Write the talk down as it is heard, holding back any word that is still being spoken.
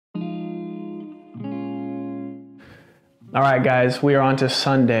All right, guys, we are on to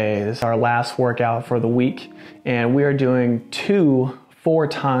Sunday. This is our last workout for the week, and we are doing 2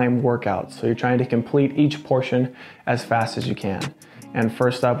 4-time workouts. So you're trying to complete each portion as fast as you can. And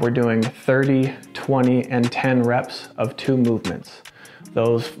first up, we're doing 30, 20, and 10 reps of 2 movements.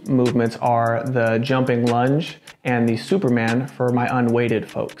 Those movements are the jumping lunge and the Superman for my unweighted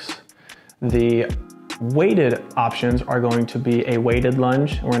folks. The weighted options are going to be a weighted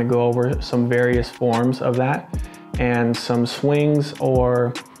lunge. We're going to go over some various forms of that and some swings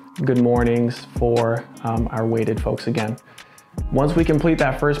or good mornings for our weighted folks again. Once we complete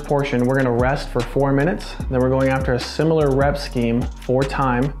that first portion, we're going to rest for 4 minutes. Then we're going after a similar rep scheme 4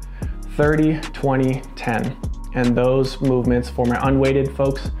 times, 30, 20, 10. And those movements for my unweighted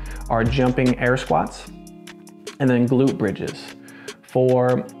folks are jumping air squats and then glute bridges.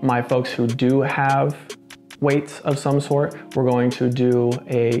 For my folks who do have weights of some sort, we're going to do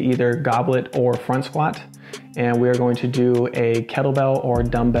either goblet or front squat, and we are going to do a kettlebell or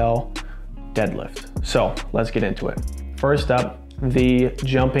dumbbell deadlift. So let's get into it. First up, the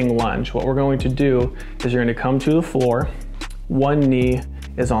jumping lunge. What we're going to do is you're going to come to the floor, one knee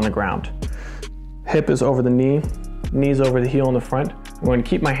is on the ground. Hip is over the knee, knees over the heel in the front. I'm going to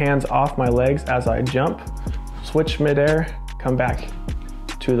keep my hands off my legs as I jump, switch midair, come back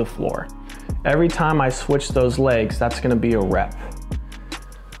to the floor. Every time I switch those legs, that's going to be a rep.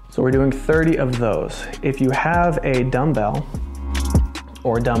 So we're doing 30 of those. If you have a dumbbell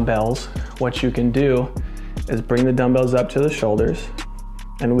or dumbbells, what you can do is bring the dumbbells up to the shoulders,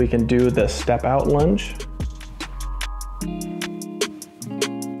 and we can do the step out lunge,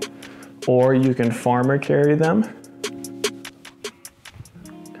 or you can farmer carry them,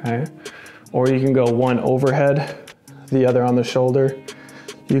 okay? Or you can go one overhead, the other on the shoulder.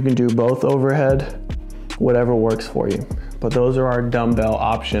 You can do both overhead, whatever works for you. But those are our dumbbell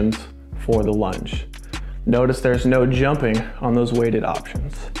options for the lunge. Notice there's no jumping on those weighted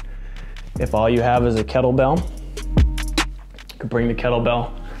options. If all you have is a kettlebell, you can bring the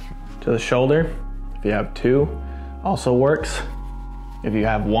kettlebell to the shoulder. If you have 2, also works. If you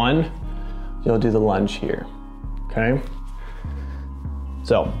have 1, you'll do the lunge here, okay?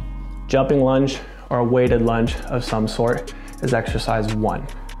 So, jumping lunge or a weighted lunge of some sort is exercise 1.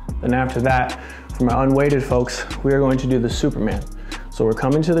 Then after that, for my unweighted folks, we are going to do the Superman. So we're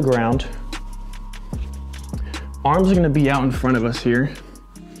coming to the ground. Arms are gonna be out in front of us here.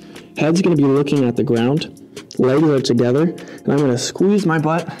 Head's gonna be looking at the ground. Legs are together, and I'm gonna squeeze my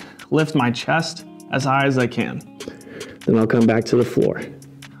butt, lift my chest as high as I can. Then I'll come back to the floor.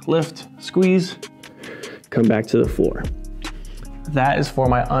 Lift, squeeze, come back to the floor. That is for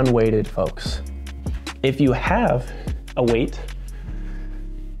my unweighted folks. If you have a weight,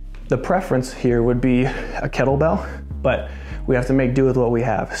 the preference here would be a kettlebell, but we have to make do with what we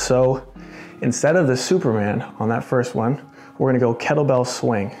have. So instead of the Superman on that first one, we're gonna go kettlebell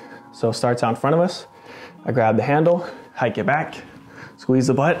swing. So it starts out in front of us. I grab the handle, hike it back, squeeze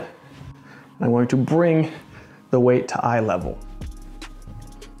the butt, and I'm going to bring the weight to eye level.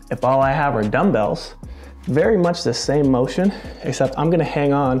 If all I have are dumbbells, very much the same motion, except I'm gonna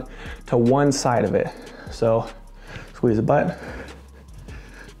hang on to one side of it. So squeeze the butt,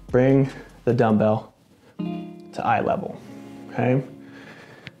 bring the dumbbell to eye level, okay?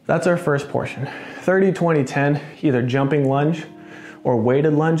 That's our first portion. 30, 20, 10, either jumping lunge or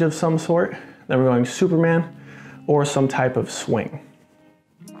weighted lunge of some sort. Then we're going Superman or some type of swing.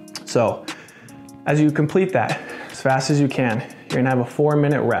 So as you complete that as fast as you can, you're gonna have a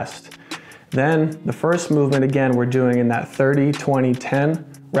 4-minute rest. Then the first movement, again, we're doing in that 30, 20, 10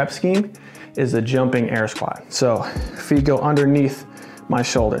 rep scheme is the jumping air squat. So feet go underneath my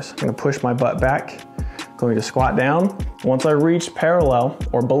shoulders. I'm gonna push my butt back, going to squat down. Once I reach parallel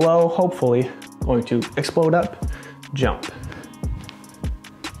or below, hopefully, going to explode up, jump.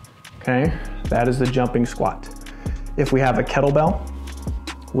 Okay, that is the jumping squat. If we have a kettlebell,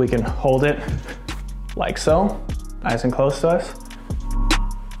 we can hold it like so, nice and close to us,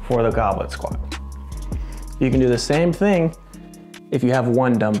 for the goblet squat. You can do the same thing if you have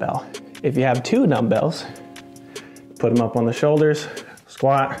 1 dumbbell. If you have 2 dumbbells, put them up on the shoulders,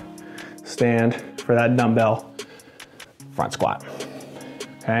 squat, stand for that dumbbell front squat,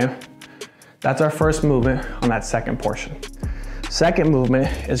 okay? That's our first movement on that second portion. Second movement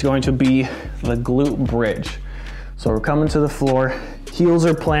is going to be the glute bridge. So we're coming to the floor, heels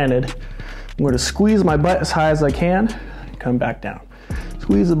are planted. I'm going to squeeze my butt as high as I can, come back down.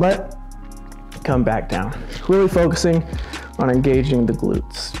 Squeeze the butt, come back down. Really focusing on engaging the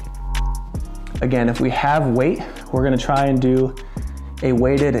glutes. Again, if we have weight, we're gonna try and do a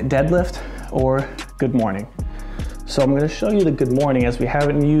weighted deadlift or good morning. So I'm gonna show you the good morning as we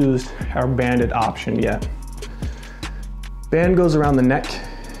haven't used our banded option yet. Band goes around the neck.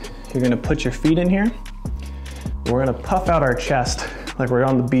 You're gonna put your feet in here. We're gonna puff out our chest like we're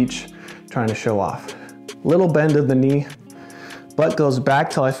on the beach trying to show off. Little bend of the knee. Butt goes back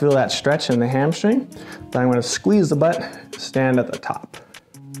till I feel that stretch in the hamstring. Then I'm gonna squeeze the butt, stand at the top.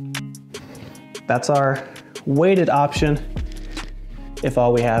 That's our weighted option if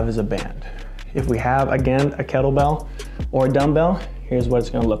all we have is a band. If we have, again, a kettlebell or a dumbbell, here's what it's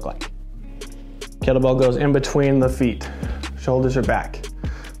gonna look like. Kettlebell goes in between the feet. Shoulders are back.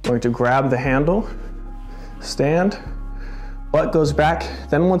 I'm going to grab the handle, stand, butt goes back.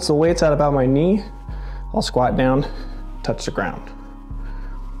 Then once the weight's at about my knee, I'll squat down, touch the ground.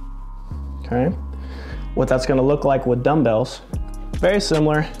 Okay? What that's gonna look like with dumbbells, very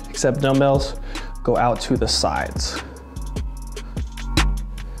similar, except dumbbells go out to the sides.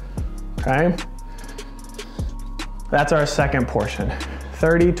 Okay? That's our second portion.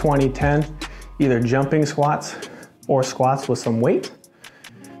 30, 20, 10, either jumping squats or squats with some weight.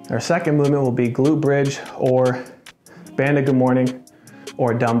 Our second movement will be glute bridge or banded good morning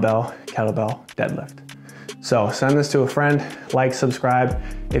or dumbbell, kettlebell, deadlift. So send this to a friend, like, subscribe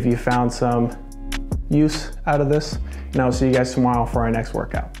if you found some use out of this, and I'll see you guys tomorrow for our next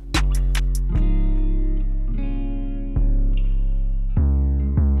workout.